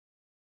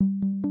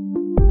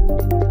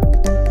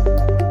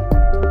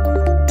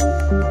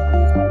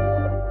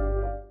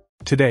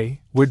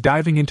Today, we're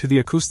diving into the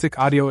Acoustic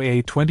Audio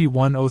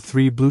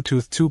AA2103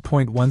 Bluetooth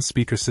 2.1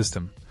 speaker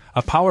system,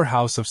 a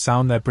powerhouse of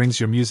sound that brings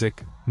your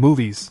music,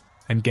 movies,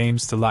 and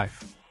games to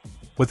life.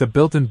 With a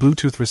built-in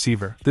Bluetooth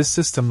receiver, this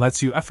system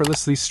lets you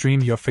effortlessly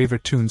stream your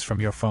favorite tunes from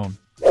your phone.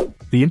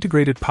 The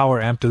integrated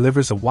power amp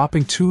delivers a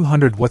whopping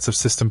 200 watts of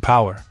system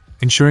power,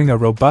 ensuring a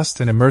robust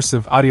and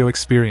immersive audio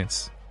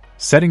experience.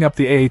 Setting up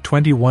the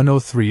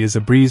AA2103 is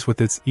a breeze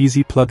with its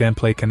easy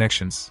plug-and-play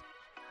connections.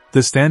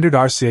 The standard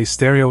RCA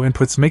stereo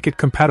inputs make it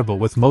compatible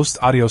with most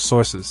audio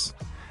sources,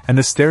 and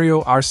the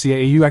stereo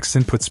RCA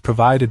AUX inputs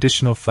provide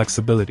additional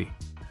flexibility.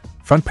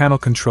 Front panel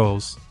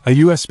controls, a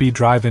USB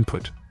drive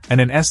input,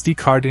 and an SD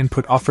card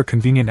input offer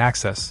convenient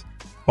access,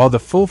 while the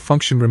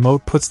full-function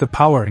remote puts the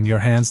power in your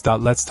hands.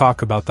 Let's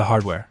talk about the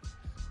hardware.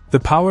 The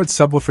powered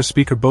subwoofer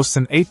speaker boasts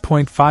an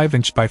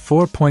 8.5-inch by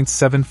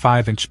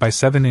 4.75-inch by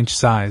 7-inch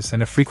size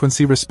and a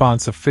frequency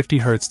response of 50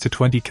 Hz to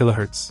 20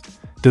 kHz.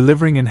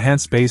 Delivering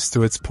enhanced bass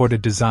through its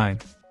ported design.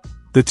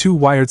 The two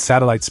wired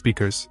satellite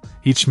speakers,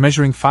 each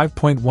measuring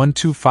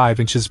 5.125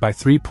 inches by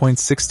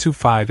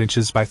 3.625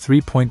 inches by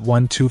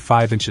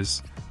 3.125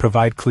 inches,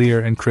 provide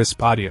clear and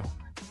crisp audio.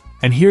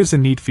 And here's a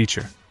neat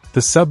feature.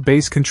 The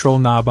sub-bass control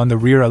knob on the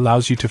rear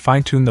allows you to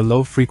fine-tune the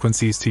low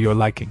frequencies to your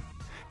liking.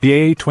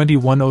 The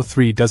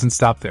AA2103 doesn't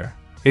stop there.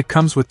 It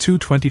comes with two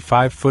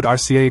 25-foot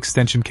RCA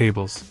extension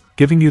cables,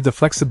 giving you the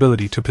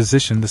flexibility to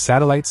position the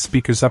satellite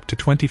speakers up to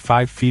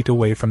 25 feet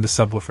away from the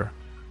subwoofer.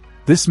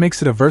 This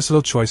makes it a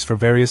versatile choice for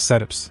various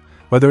setups,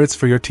 whether it's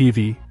for your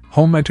TV,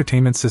 home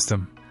entertainment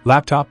system,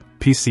 laptop,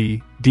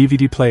 PC,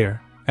 DVD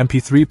player,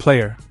 MP3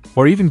 player,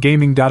 or even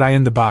gaming.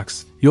 In the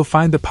box, you'll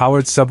find the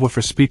powered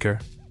subwoofer speaker,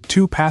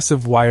 two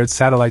passive wired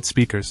satellite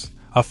speakers,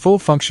 a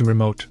full-function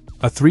remote,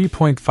 a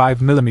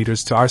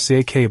 3.5mm to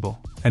RCA cable,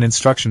 an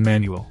instruction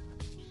manual,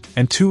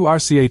 and two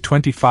RCA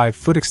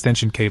 25-foot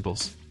extension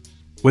cables.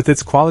 With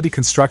its quality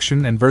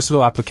construction and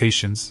versatile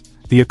applications,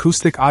 the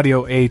Acoustic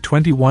Audio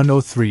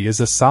AA2103 is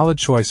a solid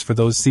choice for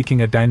those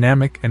seeking a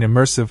dynamic and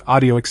immersive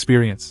audio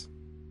experience.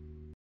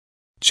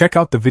 Check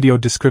out the video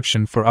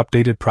description for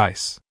updated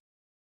price.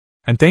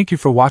 And thank you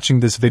for watching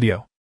this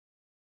video.